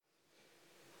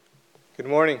Good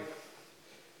morning.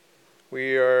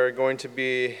 We are going to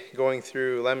be going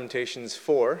through Lamentations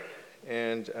 4,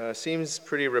 and seems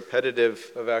pretty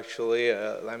repetitive of actually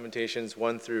Lamentations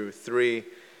 1 through 3,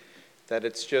 that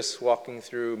it's just walking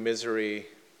through misery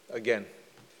again.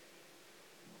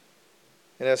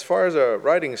 And as far as a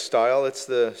writing style, it's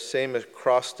the same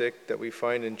acrostic that we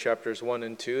find in chapters 1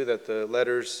 and 2, that the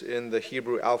letters in the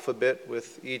Hebrew alphabet,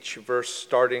 with each verse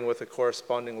starting with a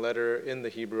corresponding letter in the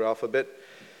Hebrew alphabet.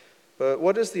 But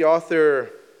what is the author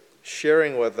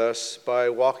sharing with us by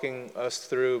walking us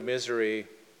through misery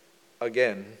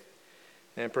again?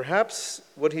 And perhaps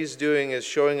what he's doing is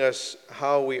showing us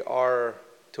how we are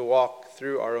to walk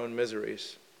through our own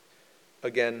miseries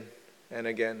again and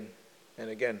again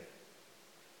and again.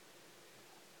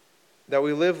 That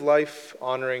we live life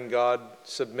honoring God,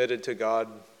 submitted to God,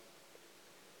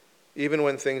 even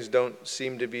when things don't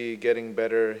seem to be getting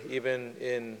better, even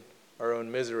in our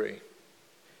own misery.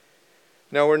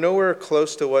 Now, we're nowhere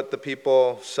close to what the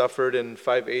people suffered in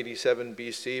 587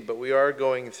 BC, but we are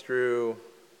going through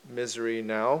misery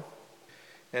now.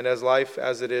 And as life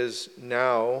as it is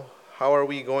now, how are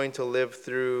we going to live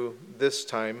through this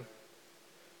time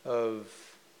of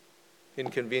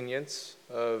inconvenience,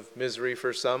 of misery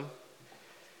for some?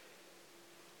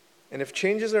 And if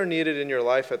changes are needed in your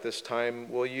life at this time,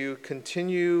 will you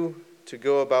continue to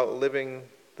go about living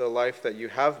the life that you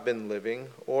have been living,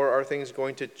 or are things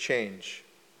going to change?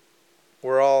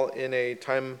 We're all in a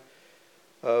time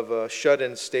of a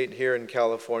shut-in state here in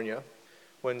California,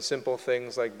 when simple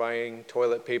things like buying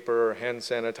toilet paper or hand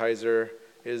sanitizer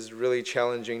is really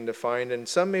challenging to find, and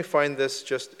some may find this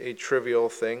just a trivial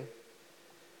thing.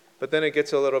 But then it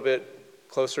gets a little bit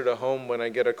closer to home when I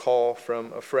get a call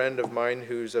from a friend of mine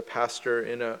who's a pastor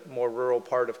in a more rural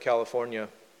part of California,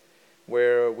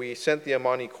 where we sent the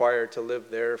Amani Choir to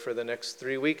live there for the next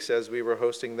 3 weeks as we were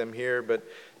hosting them here, but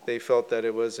they felt that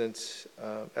it wasn't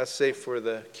as safe for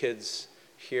the kids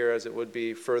here as it would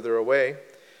be further away.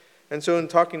 And so in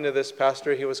talking to this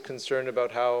pastor, he was concerned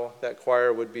about how that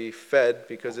choir would be fed,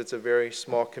 because it's a very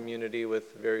small community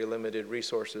with very limited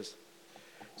resources.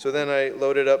 So then I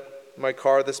loaded up my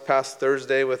car this past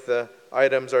Thursday with the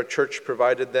items our church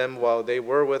provided them while they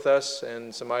were with us,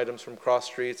 and some items from Cross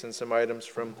Streets and some items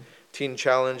from Teen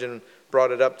Challenge, and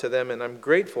brought it up to them. And I'm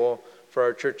grateful for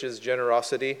our church's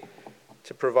generosity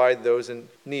to provide those in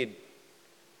need.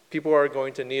 People are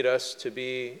going to need us to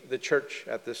be the church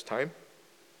at this time,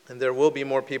 and there will be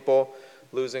more people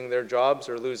losing their jobs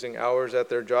or losing hours at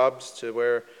their jobs, to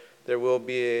where there will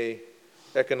be a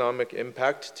economic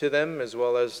impact to them as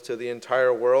well as to the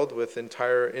entire world, with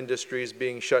entire industries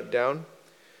being shut down.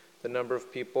 The number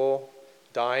of people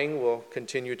dying will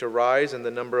continue to rise, and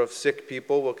the number of sick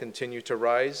people will continue to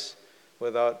rise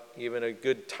without even a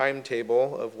good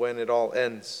timetable of when it all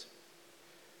ends.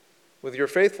 With your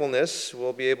faithfulness,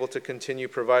 we'll be able to continue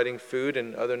providing food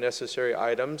and other necessary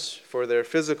items for their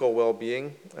physical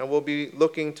well-being, and we'll be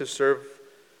looking to serve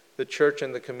the church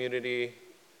and the community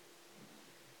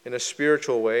in a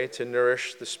spiritual way to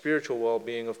nourish the spiritual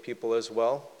well-being of people as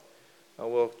well.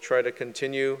 We'll try to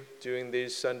continue doing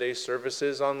these Sunday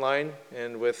services online,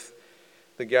 and with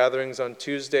the gatherings on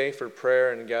Tuesday for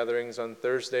prayer and gatherings on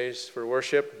Thursdays for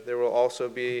worship. There will also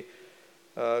be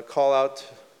a call out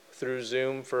through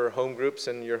Zoom for home groups,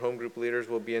 and your home group leaders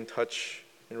will be in touch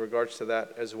in regards to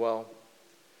that as well.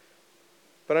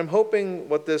 But I'm hoping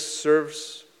what this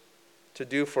serves to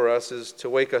do for us is to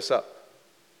wake us up,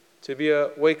 to be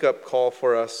a wake-up call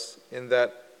for us, in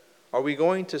that, are we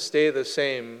going to stay the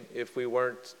same if we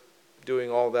weren't doing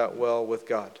all that well with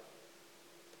God?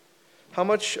 How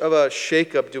much of a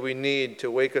shake-up do we need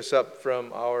to wake us up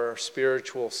from our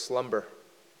spiritual slumber?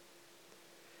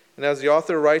 And as the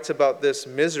author writes about this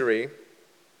misery,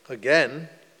 again,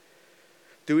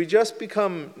 do we just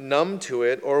become numb to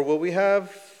it, or will we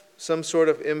have some sort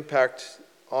of impact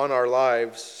on our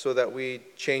lives so that we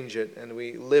change it and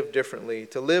we live differently,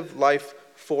 to live life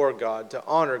for God, to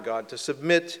honor God, to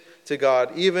submit to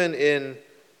God, even in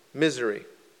misery?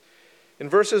 In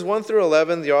verses 1 through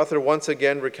 11, the author once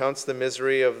again recounts the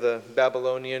misery of the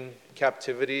Babylonian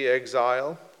captivity,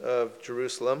 exile of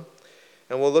Jerusalem.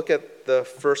 And we'll look at the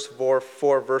first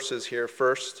four verses here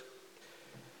first.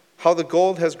 How the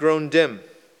gold has grown dim,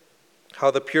 how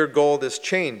the pure gold is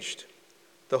changed.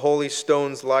 The holy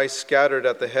stones lie scattered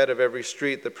at the head of every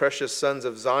street. The precious sons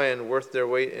of Zion, worth their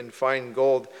weight in fine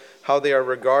gold, how they are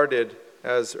regarded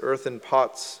as earthen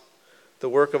pots, the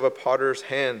work of a potter's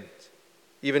hand.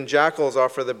 Even jackals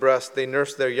offer the breast. They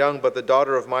nurse their young, but the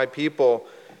daughter of my people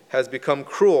has become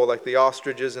cruel like the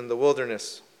ostriches in the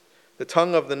wilderness. The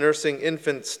tongue of the nursing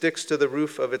infant sticks to the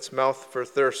roof of its mouth for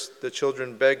thirst. The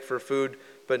children beg for food,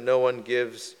 but no one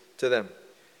gives to them.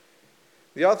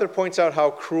 The author points out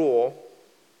how cruel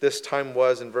this time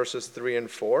was in verses 3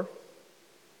 and 4,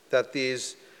 that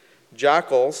these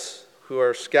jackals, who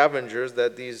are scavengers,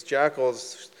 that these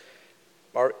jackals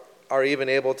are even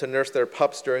able to nurse their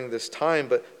pups during this time,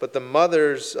 but the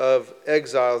mothers of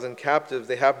exiles and captives,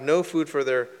 they have no food for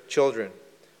their children,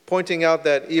 pointing out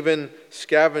that even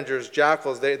scavengers,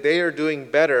 jackals, they are doing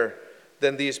better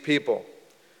than these people.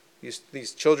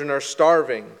 These children are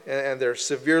starving, and they're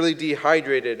severely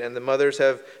dehydrated, and the mothers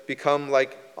have become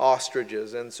like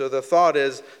ostriches. And so the thought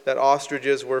is that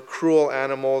ostriches were cruel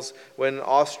animals. When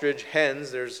ostrich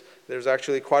hens, there's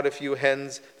actually quite a few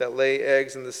hens that lay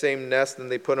eggs in the same nest,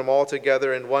 and they put them all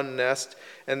together in one nest,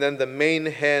 and then the main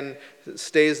hen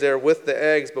stays there with the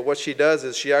eggs, but what she does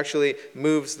is she actually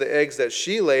moves the eggs that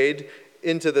she laid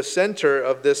into the center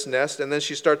of this nest, and then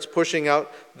she starts pushing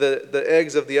out the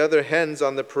eggs of the other hens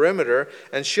on the perimeter,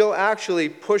 and she'll actually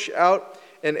push out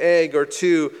an egg or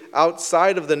two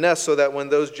outside of the nest so that when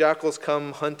those jackals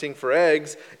come hunting for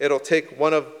eggs, it'll take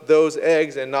one of those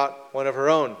eggs and not one of her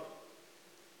own.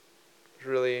 It's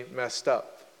really messed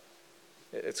up.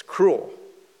 It's cruel.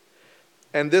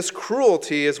 And this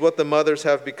cruelty is what the mothers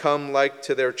have become like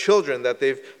to their children, that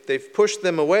they've pushed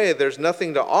them away. There's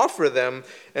nothing to offer them.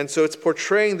 And so it's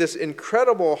portraying this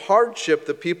incredible hardship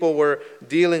the people were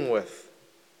dealing with.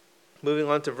 Moving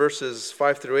on to verses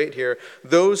 5 through 8 here.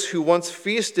 Those who once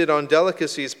feasted on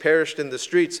delicacies perished in the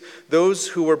streets. Those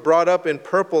who were brought up in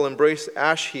purple embraced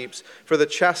ash heaps. For the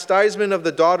chastisement of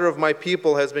the daughter of my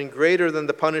people has been greater than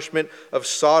the punishment of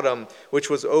Sodom, which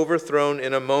was overthrown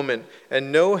in a moment,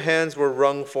 and no hands were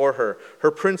wrung for her.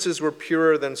 Her princes were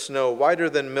purer than snow,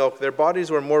 whiter than milk. Their bodies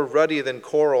were more ruddy than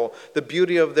coral. The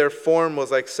beauty of their form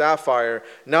was like sapphire.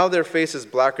 Now their face is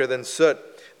blacker than soot.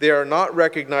 They are not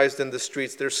recognized in the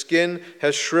streets. Their skin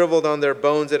has shriveled on their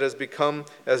bones. It has become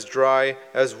as dry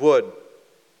as wood.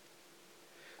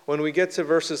 When we get to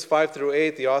verses 5 through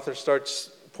 8, the author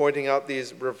starts pointing out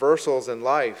these reversals in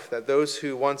life, that those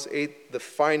who once ate the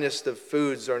finest of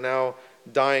foods are now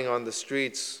dying on the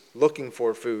streets looking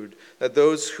for food, that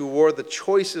those who wore the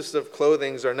choicest of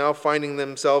clothing are now finding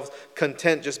themselves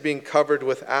content just being covered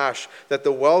with ash, that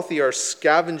the wealthy are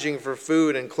scavenging for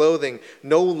food and clothing,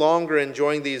 no longer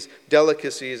enjoying these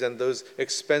delicacies and those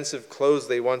expensive clothes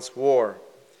they once wore.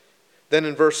 Then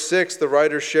in verse 6, the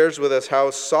writer shares with us how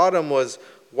Sodom was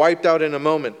wiped out in a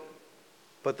moment,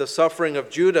 but the suffering of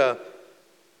Judah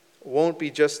won't be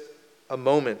just a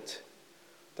moment,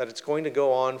 that it's going to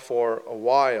go on for a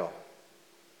while.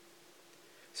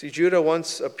 See, Judah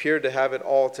once appeared to have it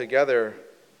all together,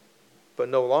 but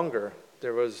no longer.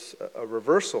 There was a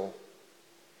reversal.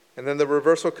 And then the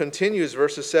reversal continues.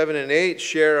 Verses 7 and 8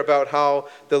 share about how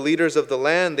the leaders of the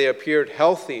land, they appeared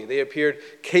healthy, they appeared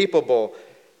capable,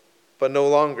 but no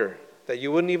longer. That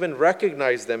you wouldn't even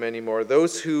recognize them anymore.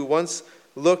 Those who once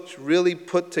looked really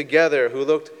put together, who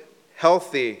looked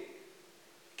healthy,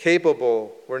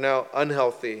 capable, were now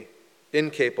unhealthy,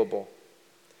 incapable.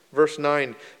 Verse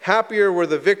 9, happier were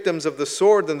the victims of the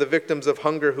sword than the victims of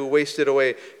hunger who wasted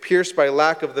away, pierced by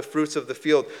lack of the fruits of the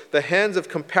field. The hands of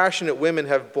compassionate women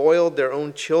have boiled their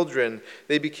own children.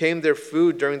 They became their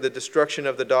food during the destruction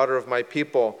of the daughter of my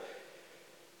people.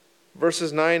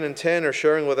 Verses 9 and 10 are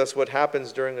sharing with us what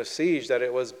happens during a siege, that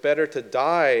it was better to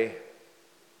die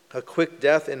a quick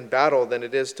death in battle than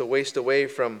it is to waste away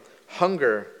from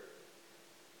hunger.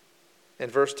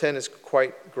 And verse 10 is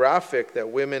quite graphic, that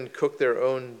women cook their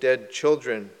own dead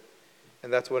children.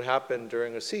 And that's what happened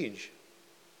during a siege.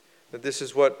 That this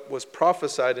is what was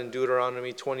prophesied in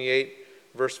Deuteronomy 28,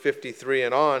 verse 53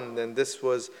 and on. And this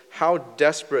was how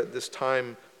desperate this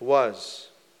time was.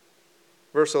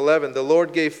 Verse 11, the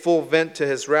Lord gave full vent to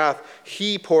his wrath.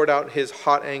 He poured out his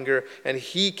hot anger, and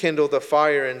he kindled a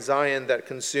fire in Zion that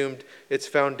consumed its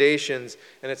foundations.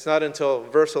 And it's not until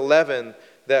verse 11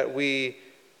 that we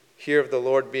hear of the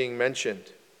Lord being mentioned,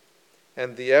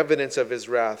 and the evidence of his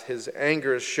wrath. His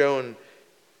anger is shown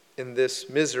in this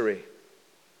misery.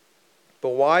 But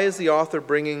why is the author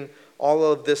bringing all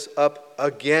of this up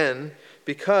again?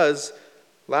 Because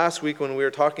last week when we were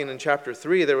talking in chapter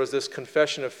 3, there was this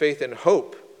confession of faith and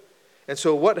hope. And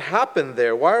so what happened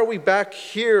there? Why are we back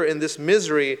here in this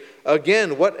misery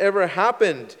again? Whatever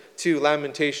happened to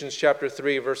Lamentations chapter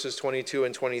 3, verses 22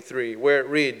 and 23, where it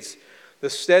reads, the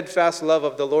steadfast love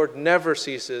of the Lord never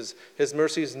ceases. His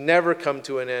mercies never come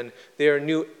to an end. They are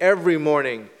new every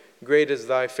morning. Great is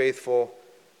thy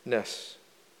faithfulness.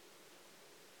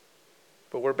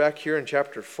 But we're back here in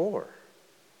chapter 4.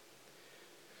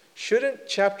 Shouldn't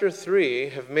chapter 3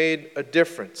 have made a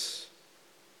difference?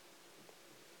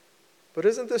 But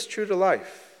isn't this true to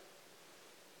life?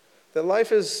 that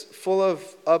life is full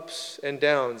of ups and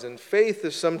downs, and faith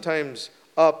is sometimes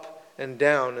up and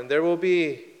down. And there will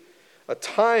be a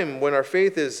time when our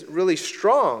faith is really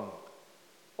strong,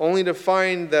 only to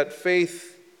find that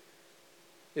faith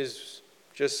is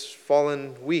just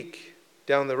fallen weak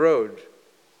down the road.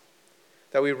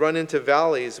 That we run into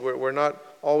valleys where we're not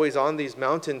always on these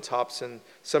mountaintops, and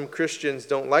some Christians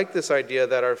don't like this idea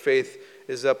that our faith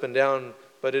is up and down,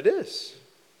 but it is.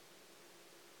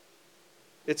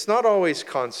 It's not always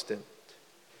constant.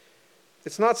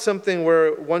 It's not something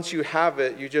where once you have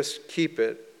it, you just keep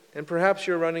it. And perhaps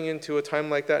you're running into a time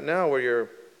like that now where you're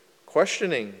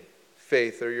questioning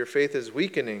faith, or your faith is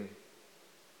weakening.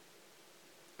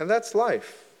 And that's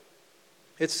life.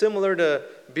 It's similar to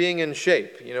being in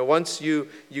shape. Once you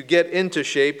get into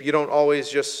shape, you don't always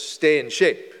just stay in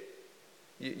shape.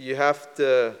 You have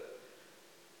to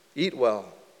eat well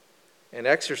and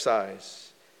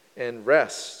exercise and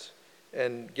rest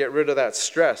and get rid of that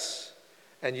stress.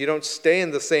 And you don't stay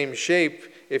in the same shape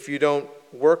if you don't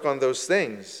work on those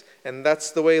things. And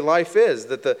that's the way life is,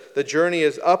 that the journey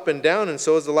is up and down, and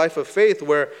so is the life of faith,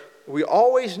 where we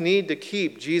always need to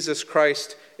keep Jesus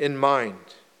Christ in mind.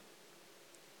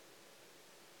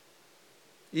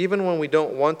 Even when we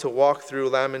don't want to walk through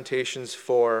Lamentations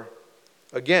 4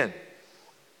 again.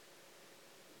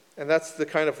 And that's the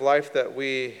kind of life that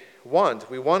we want.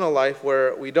 We want a life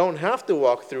where we don't have to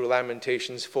walk through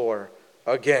Lamentations 4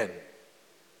 again.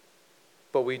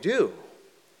 But we do.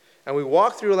 And we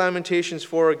walk through Lamentations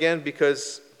 4 again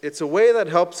because it's a way that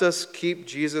helps us keep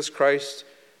Jesus Christ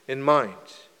in mind.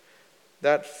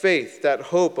 That faith, that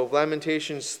hope of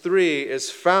Lamentations 3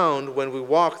 is found when we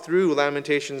walk through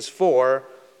Lamentations 4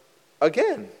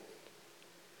 again.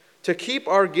 To keep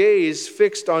our gaze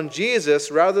fixed on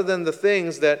Jesus rather than the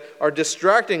things that are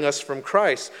distracting us from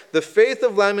Christ. The faith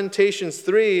of Lamentations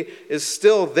 3 is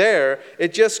still there.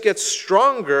 It just gets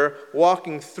stronger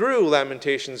walking through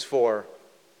Lamentations 4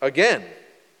 again.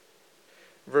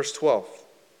 Verse 12.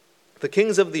 The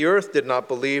kings of the earth did not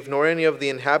believe, nor any of the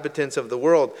inhabitants of the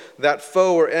world, that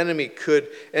foe or enemy could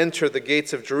enter the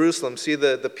gates of Jerusalem. See,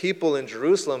 the people in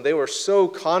Jerusalem, they were so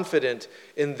confident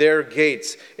in their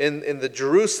gates, in the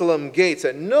Jerusalem gates,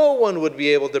 that no one would be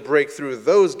able to break through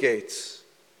those gates.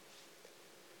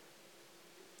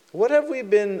 What have we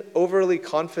been overly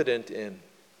confident in?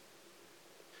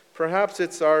 Perhaps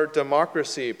it's our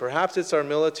democracy. Perhaps it's our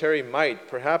military might.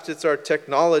 Perhaps it's our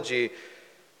technology.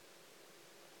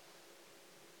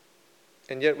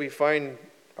 And yet we find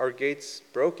our gates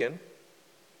broken.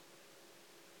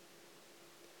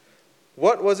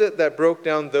 What was it that broke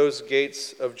down those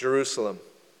gates of Jerusalem?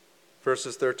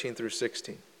 Verses 13 through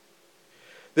 16.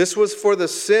 This was for the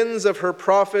sins of her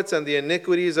prophets and the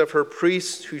iniquities of her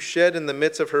priests who shed in the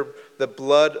midst of her the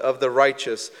blood of the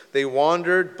righteous. They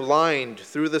wandered blind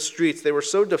through the streets. They were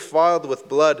so defiled with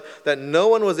blood that no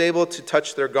one was able to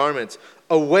touch their garments.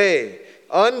 Away!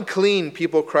 Unclean,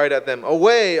 people cried at them.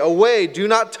 Away, away, do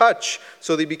not touch.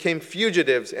 So they became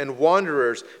fugitives and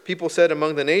wanderers. People said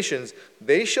among the nations,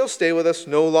 they shall stay with us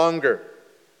no longer.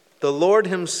 The Lord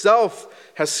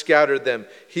himself has scattered them.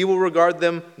 He will regard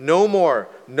them no more.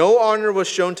 No honor was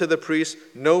shown to the priests,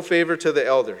 no favor to the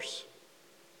elders.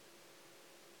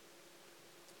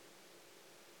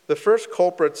 The first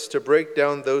culprits to break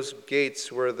down those gates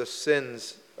were the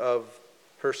sins of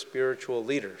her spiritual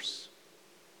leaders.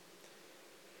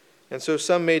 And so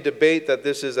some may debate that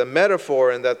this is a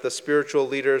metaphor and that the spiritual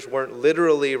leaders weren't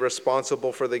literally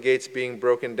responsible for the gates being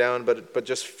broken down, but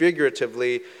just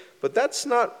figuratively. But that's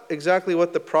not exactly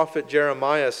what the prophet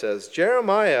Jeremiah says.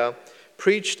 Jeremiah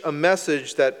preached a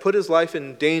message that put his life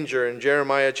in danger in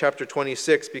Jeremiah chapter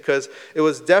 26 because it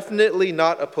was definitely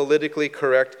not a politically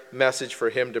correct message for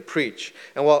him to preach.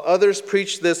 And while others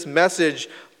preached this message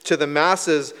to the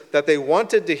masses that they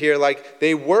wanted to hear, like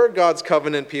they were God's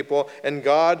covenant people and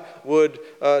God would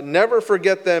never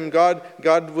forget them,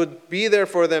 God would be there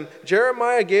for them,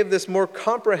 Jeremiah gave this more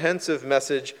comprehensive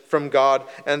message from God,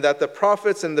 and that the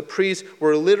prophets and the priests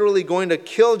were literally going to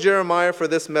kill Jeremiah for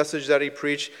this message that he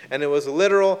preached, and it was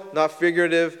literal, not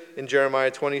figurative, in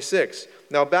Jeremiah 26.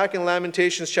 Now, back in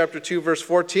Lamentations chapter 2, verse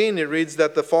 14, it reads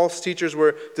that the false teachers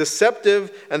were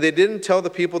deceptive and they didn't tell the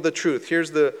people the truth.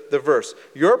 Here's the verse.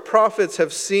 Your prophets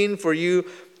have seen for you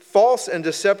false and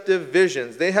deceptive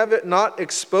visions. They have not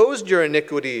exposed your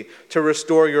iniquity to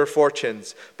restore your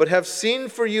fortunes, but have seen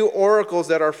for you oracles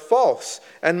that are false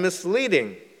and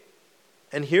misleading.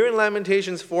 And here in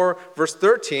Lamentations 4, verse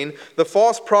 13, the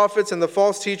false prophets and the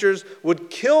false teachers would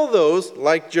kill those,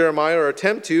 like Jeremiah, or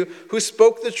attempt to, who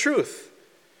spoke the truth.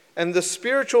 And the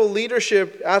spiritual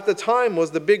leadership at the time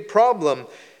was the big problem.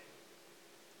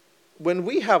 when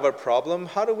we have a problem,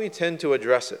 how do we tend to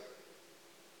address it?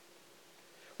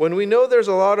 When we know there's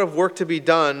a lot of work to be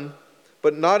done,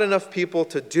 but not enough people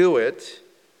to do it,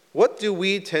 what do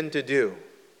we tend to do?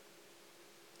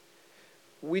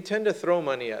 We tend to throw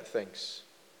money at things.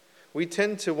 We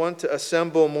tend to want to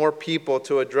assemble more people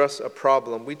to address a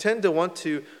problem. We tend to want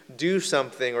to do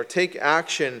something or take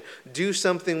action, do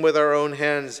something with our own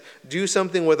hands, do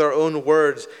something with our own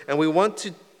words, and we want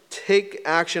to take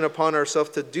action upon ourselves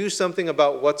to do something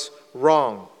about what's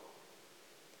wrong.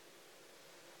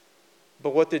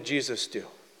 But what did Jesus do?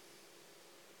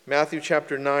 Matthew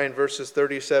chapter 9, verses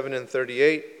 37 and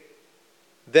 38.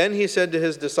 Then he said to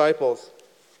his disciples,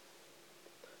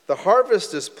 "The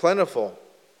harvest is plentiful,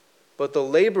 but the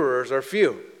laborers are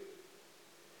few.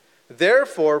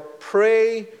 Therefore,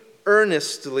 pray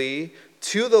earnestly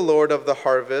to the Lord of the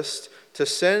harvest to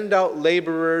send out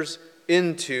laborers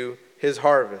into his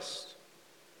harvest."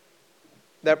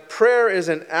 That prayer is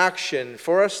an action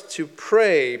for us to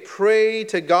pray. Pray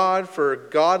to God for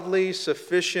godly,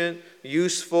 sufficient,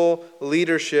 useful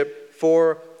leadership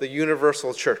for the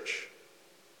universal church.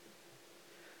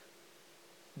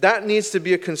 That needs to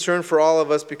be a concern for all of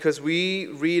us because we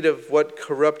read of what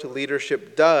corrupt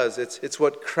leadership does. It's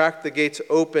what cracked the gates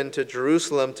open to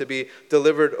Jerusalem to be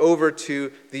delivered over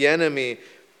to the enemy.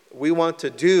 We want to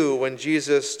do when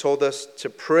Jesus told us to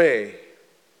pray.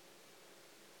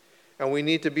 And we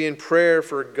need to be in prayer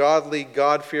for godly,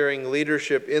 God-fearing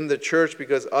leadership in the church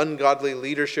because ungodly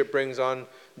leadership brings on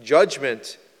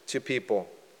judgment to people.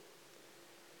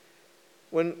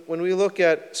 When we look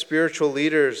at spiritual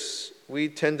leaders, we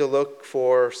tend to look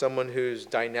for someone who's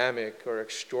dynamic or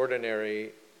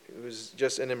extraordinary, who's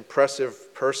just an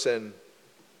impressive person.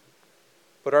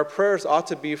 But our prayers ought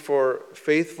to be for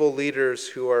faithful leaders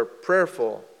who are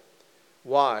prayerful,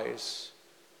 wise,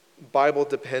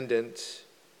 Bible-dependent,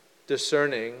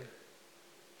 discerning,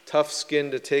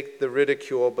 tough-skinned to take the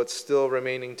ridicule, but still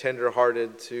remaining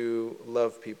tender-hearted to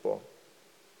love people.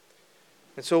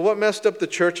 And so what messed up the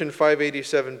church in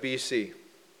 587 BC?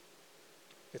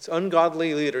 It's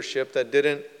ungodly leadership that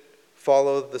didn't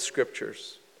follow the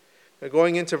scriptures. Now,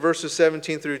 going into verses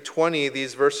 17 through 20,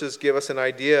 these verses give us an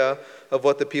idea of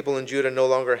what the people in Judah no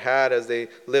longer had as they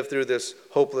lived through this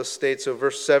hopeless state. So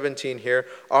verse 17 here,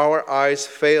 "Our eyes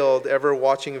failed, ever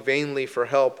watching vainly for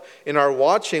help. In our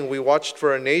watching, we watched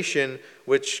for a nation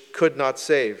which could not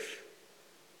save."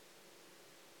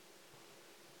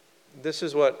 This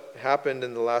is what happened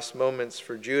in the last moments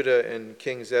for Judah and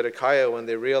King Zedekiah when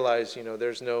they realized,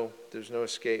 there's no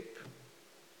escape.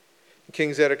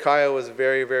 King Zedekiah was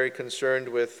very, very concerned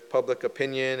with public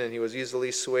opinion, and he was easily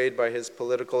swayed by his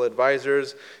political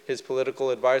advisors. His political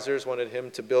advisors wanted him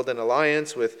to build an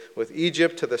alliance with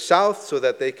Egypt to the south so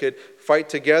that they could fight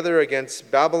together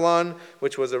against Babylon,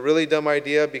 which was a really dumb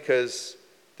idea because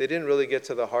they didn't really get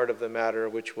to the heart of the matter,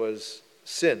 which was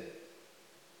sin.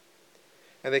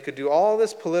 And they could do all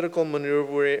this political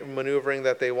maneuvering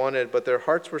that they wanted, but their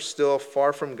hearts were still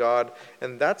far from God,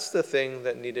 and that's the thing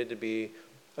that needed to be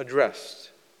addressed.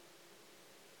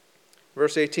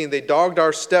 Verse 18, "They dogged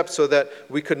our steps so that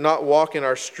we could not walk in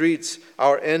our streets.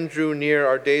 Our end drew near,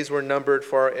 our days were numbered,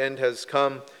 for our end has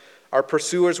come. Our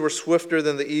pursuers were swifter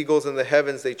than the eagles in the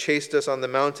heavens. They chased us on the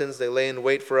mountains. They lay in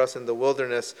wait for us in the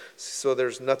wilderness." So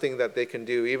there's nothing that they can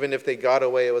do. Even if they got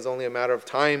away, it was only a matter of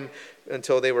time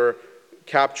until they were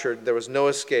captured. There was no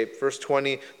escape. Verse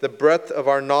 20, "The breath of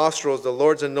our nostrils, the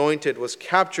Lord's anointed, was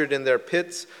captured in their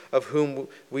pits, of whom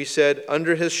we said,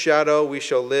 under his shadow we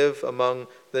shall live among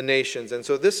the nations." And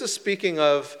so this is speaking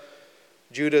of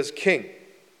Judah's king.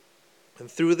 And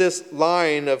through this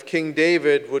line of King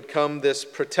David would come this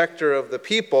protector of the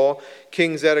people.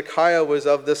 King Zedekiah was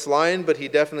of this line, but he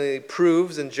definitely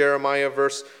proves in Jeremiah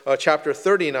chapter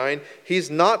 39, he's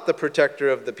not the protector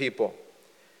of the people.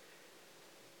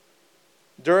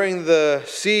 During the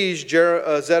siege,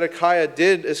 Zedekiah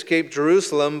did escape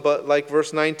Jerusalem, but like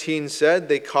verse 19 said,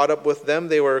 they caught up with them.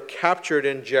 They were captured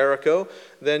in Jericho.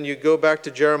 Then you go back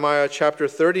to Jeremiah chapter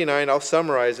 39. I'll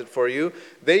summarize it for you.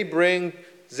 They bring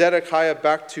Zedekiah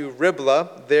back to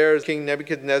Riblah. There, King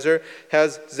Nebuchadnezzar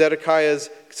has Zedekiah's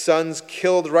sons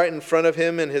killed right in front of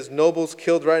him and his nobles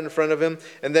killed right in front of him.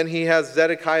 And then he has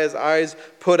Zedekiah's eyes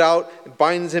put out,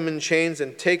 binds him in chains,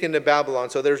 and taken to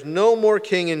Babylon. So there's no more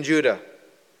king in Judah.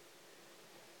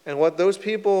 And what those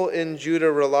people in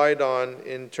Judah relied on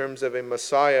in terms of a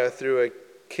Messiah through a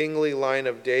kingly line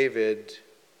of David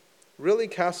really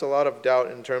casts a lot of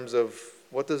doubt in terms of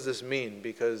what does this mean?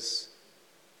 Because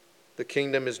the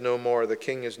kingdom is no more, the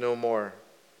king is no more.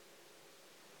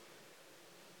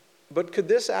 But could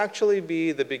this actually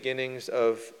be the beginnings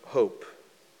of hope?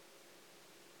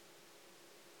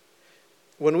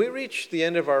 When we reach the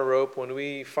end of our rope, when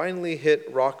we finally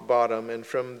hit rock bottom, and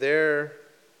from there,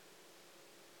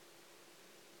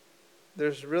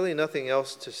 there's really nothing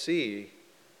else to see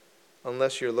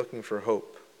unless you're looking for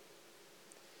hope.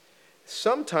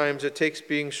 Sometimes it takes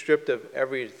being stripped of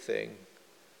everything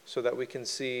so that we can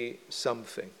see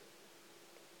something.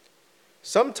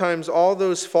 Sometimes all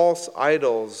those false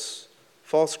idols,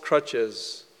 false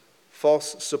crutches,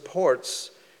 false supports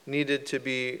needed to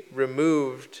be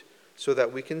removed so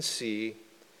that we can see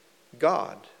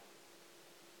God.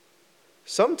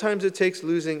 Sometimes it takes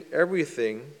losing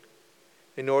everything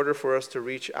in order for us to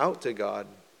reach out to God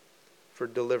for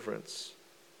deliverance,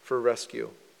 for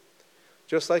rescue.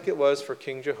 Just like it was for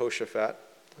King Jehoshaphat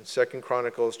in 2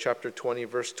 Chronicles chapter 20,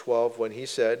 verse 12, when he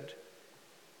said,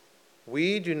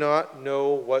 "We do not know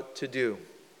what to do,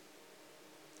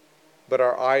 but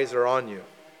our eyes are on you."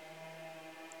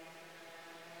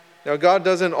 Now, God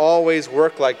doesn't always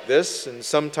work like this, and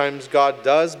sometimes God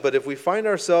does, but if we find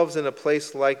ourselves in a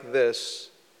place like this,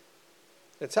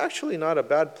 it's actually not a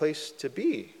bad place to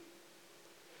be.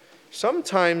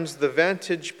 Sometimes the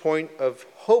vantage point of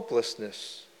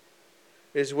hopelessness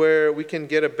is where we can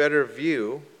get a better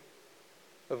view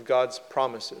of God's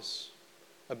promises,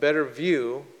 a better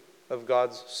view of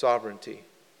God's sovereignty.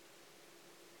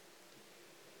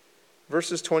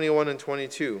 Verses 21 and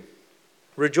 22.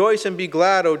 "Rejoice and be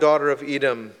glad, O daughter of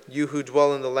Edom, you who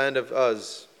dwell in the land of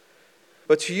Uz.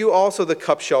 But to you also the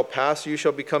cup shall pass. You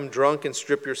shall become drunk and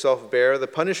strip yourself bare. The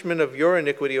punishment of your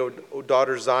iniquity, O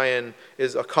daughter Zion,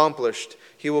 is accomplished.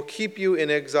 He will keep you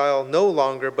in exile no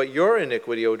longer, but your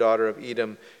iniquity, O daughter of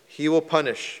Edom, he will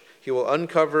punish. He will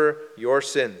uncover your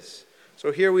sins."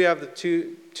 So here we have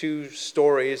the two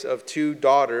stories of two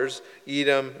daughters,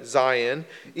 Edom, Zion.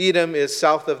 Edom is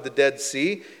south of the Dead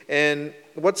Sea, and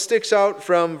what sticks out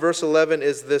from verse 11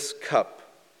 is this cup.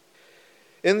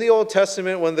 In the Old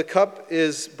Testament, when the cup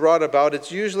is brought about,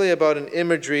 it's usually about an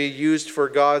imagery used for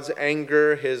God's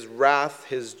anger, his wrath,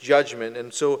 his judgment.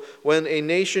 And so when a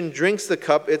nation drinks the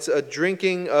cup, it's a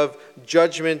drinking of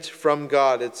judgment from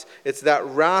God. It's that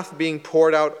wrath being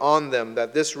poured out on them.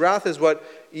 That this wrath is what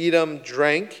Edom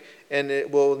drank, and it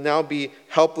will now be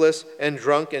helpless and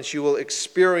drunk, and she will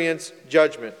experience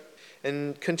judgment.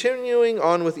 And continuing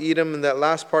on with Edom in that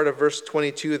last part of verse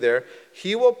 22 there,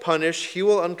 he will punish, he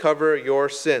will uncover your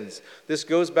sins. This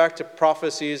goes back to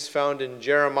prophecies found in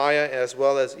Jeremiah as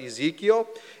well as Ezekiel.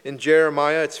 In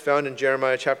Jeremiah, it's found in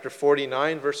Jeremiah chapter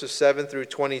 49, verses 7 through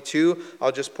 22.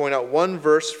 I'll just point out one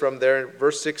verse from there,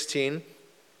 verse 16.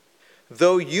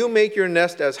 "Though you make your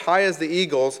nest as high as the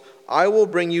eagles, I will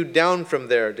bring you down from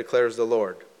there, declares the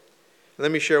Lord." Let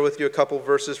me share with you a couple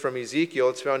verses from Ezekiel.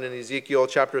 It's found in Ezekiel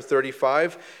chapter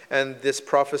 35, and this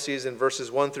prophecy is in verses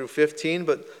 1 through 15,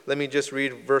 but let me just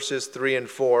read verses 3 and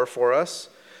 4 for us.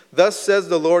 "Thus says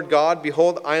the Lord God,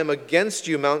 behold, I am against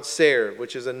you, Mount Seir,"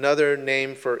 which is another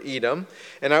name for Edom,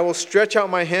 "and I will stretch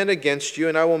out my hand against you,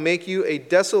 and I will make you a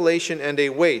desolation and a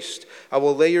waste. I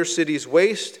will lay your cities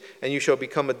waste, and you shall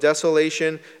become a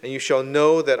desolation, and you shall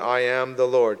know that I am the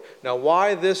Lord." Now,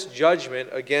 why this judgment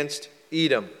against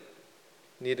Edom?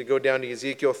 You need to go down to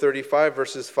Ezekiel 35,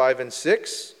 verses 5 and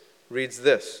 6. Reads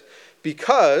this: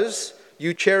 "Because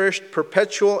you cherished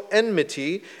perpetual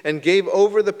enmity and gave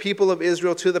over the people of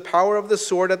Israel to the power of the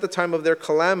sword at the time of their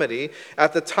calamity,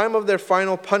 at the time of their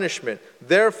final punishment.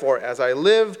 Therefore, as I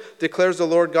live, declares the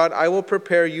Lord God, I will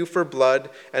prepare you for blood,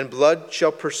 and blood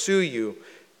shall pursue you.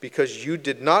 Because you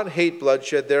did not hate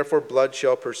bloodshed, therefore blood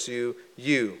shall pursue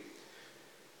you."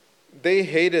 They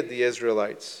hated the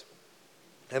Israelites,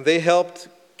 and they helped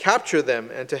capture them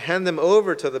and to hand them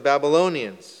over to the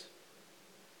Babylonians.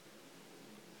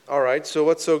 All right, so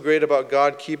what's so great about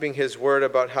God keeping his word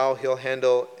about how he'll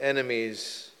handle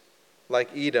enemies like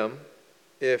Edom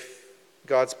if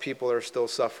God's people are still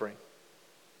suffering?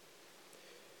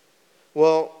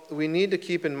 Well, we need to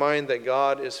keep in mind that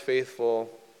God is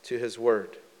faithful to his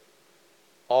word.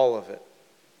 All of it.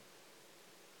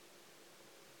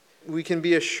 We can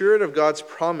be assured of God's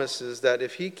promises that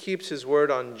if he keeps his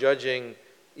word on judging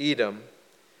Edom,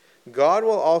 God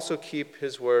will also keep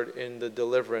his word in the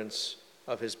deliverance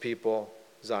of his people,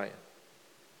 Zion.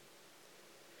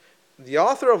 The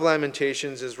author of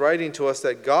Lamentations is writing to us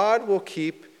that God will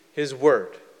keep his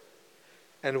word.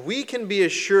 And we can be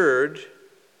assured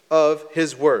of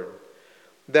his word,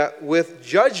 that with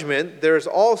judgment there is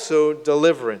also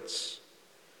deliverance.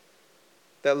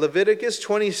 That Leviticus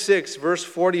 26, verse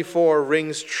 44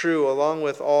 rings true along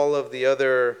with all of the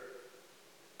other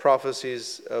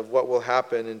prophecies of what will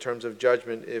happen in terms of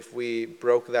judgment if we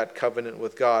broke that covenant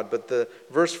with God. But the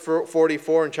verse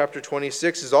 44 in chapter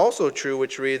 26 is also true,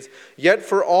 which reads, "Yet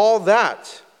for all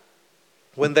that,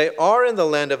 When they are in the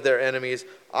land of their enemies,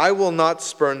 I will not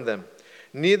spurn them,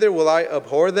 neither will I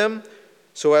abhor them,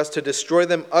 so as to destroy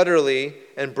them utterly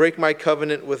and break my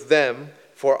covenant with them,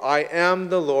 for I am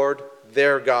the Lord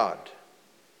their God.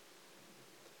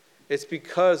 It's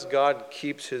because God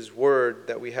keeps his word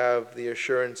that we have the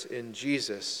assurance in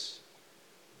Jesus.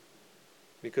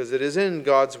 Because it is in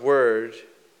God's word,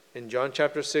 in John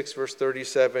chapter 6, verse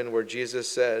 37, where Jesus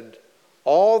said,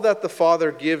 all that the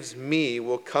Father gives me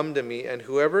will come to me, and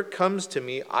whoever comes to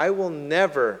me, I will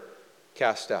never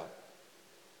cast out.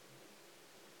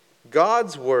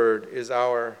 God's word is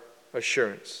our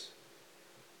assurance.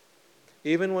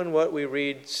 Even when what we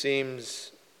read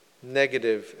seems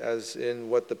negative, as in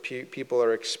what the people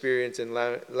are experiencing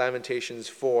in Lamentations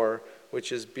 4,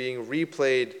 which is being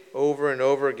replayed over and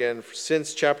over again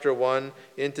since chapter 1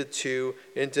 into 2,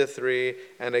 into 3,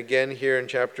 and again here in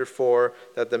chapter 4,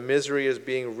 that the misery is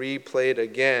being replayed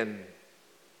again.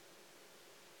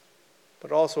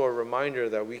 But also a reminder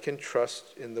that we can trust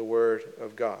in the word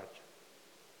of God.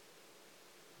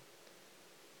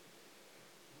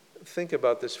 Think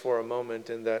about this for a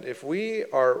moment, in that if we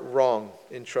are wrong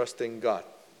in trusting God,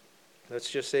 let's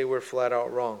just say we're flat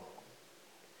out wrong,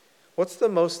 what's the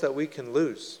most that we can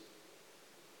lose?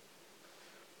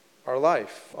 Our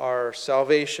life, our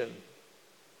salvation.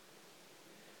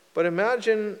 But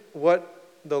imagine what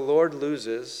the Lord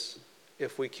loses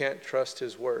if we can't trust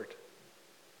his word.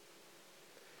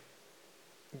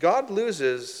 God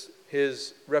loses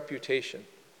his reputation.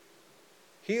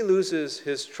 He loses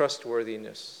his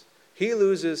trustworthiness. He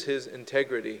loses his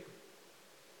integrity.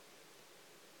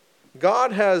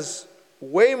 God has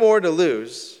way more to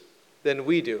lose than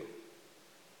we do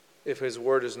if his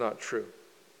word is not true.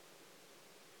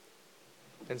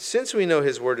 And since we know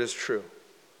his word is true,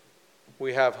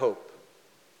 we have hope,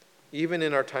 even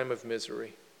in our time of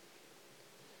misery.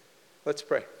 Let's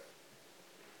pray.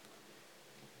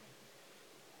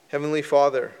 Heavenly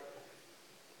Father,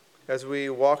 as we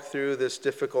walk through this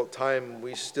difficult time,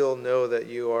 we still know that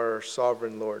you are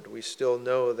sovereign, Lord. We still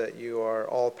know that you are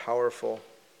all-powerful.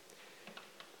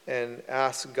 And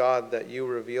ask God that you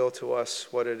reveal to us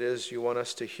what it is you want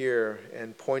us to hear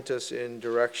and point us in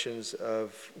directions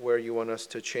of where you want us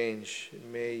to change.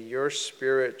 May your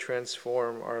Spirit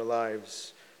transform our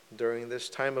lives during this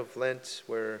time of Lent,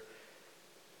 where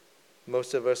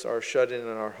most of us are shut in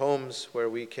our homes, where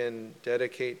we can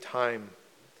dedicate time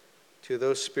to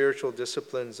those spiritual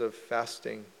disciplines of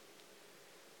fasting,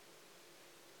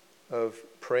 of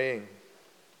praying,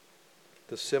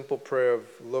 the simple prayer of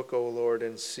look, O Lord,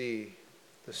 and see,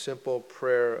 the simple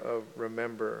prayer of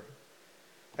remember.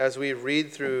 As we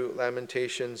read through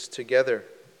Lamentations together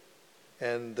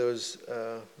and those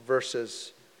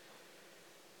verses,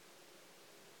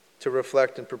 to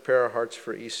reflect and prepare our hearts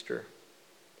for Easter.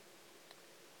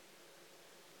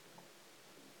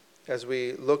 As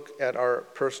we look at our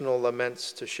personal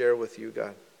laments to share with you,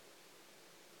 God.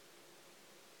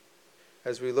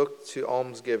 As we look to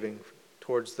almsgiving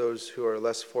towards those who are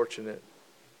less fortunate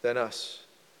than us,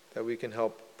 that we can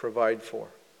help provide for.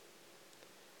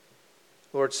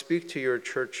 Lord, speak to your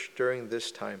church during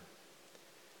this time.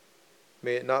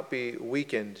 May it not be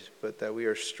weakened, but that we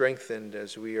are strengthened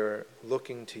as we are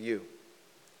looking to you.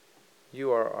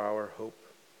 You are our hope.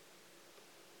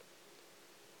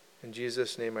 In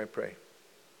Jesus' name I pray.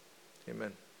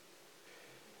 Amen.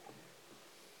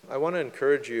 I want to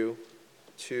encourage you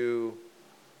to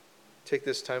take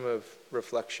this time of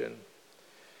reflection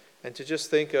and to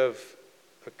just think of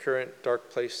a current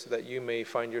dark place that you may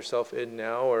find yourself in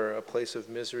now, or a place of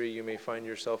misery you may find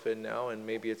yourself in now, and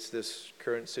maybe it's this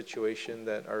current situation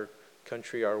that our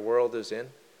country, our world is in.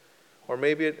 Or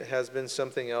maybe it has been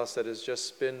something else that has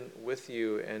just been with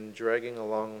you and dragging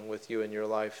along with you in your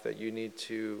life that you need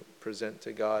to present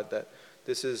to God, that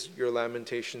this is your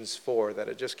Lamentations 4, that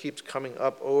it just keeps coming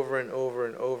up over and over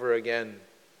and over again,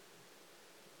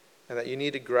 and that you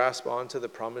need to grasp onto the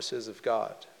promises of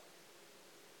God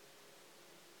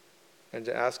and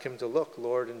to ask him to look,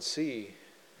 Lord, and see,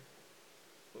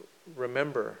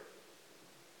 remember.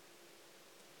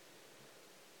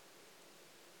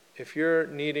 If you're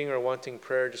needing or wanting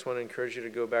prayer, I just want to encourage you to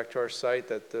go back to our site,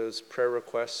 that those prayer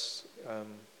requests,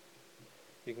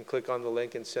 you can click on the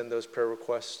link and send those prayer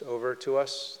requests over to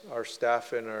us. Our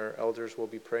staff and our elders will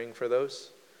be praying for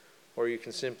those. Or you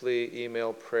can simply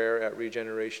email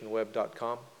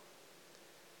prayer@regenerationweb.com.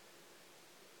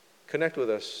 Connect with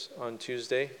us on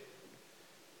Tuesday,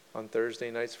 on Thursday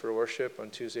nights for worship,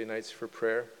 on Tuesday nights for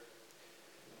prayer.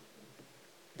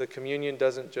 The communion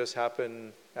doesn't just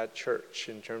happen at church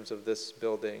in terms of this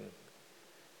building.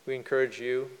 We encourage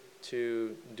you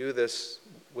to do this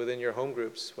within your home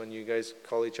groups when you guys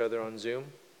call each other on Zoom,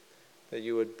 that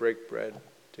you would break bread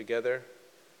together,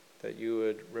 that you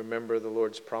would remember the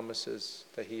Lord's promises,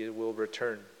 that he will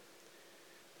return,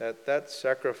 that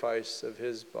sacrifice of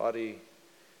his body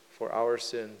for our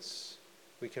sins,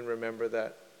 we can remember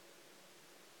that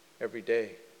every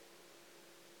day.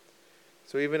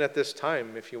 So even at this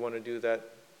time, if you want to do that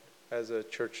as a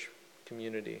church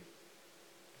community,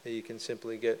 that you can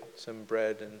simply get some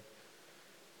bread and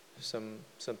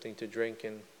something to drink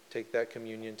and take that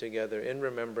communion together in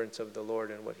remembrance of the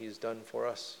Lord and what he's done for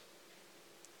us,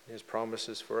 his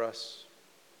promises for us.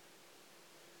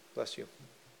 Bless you.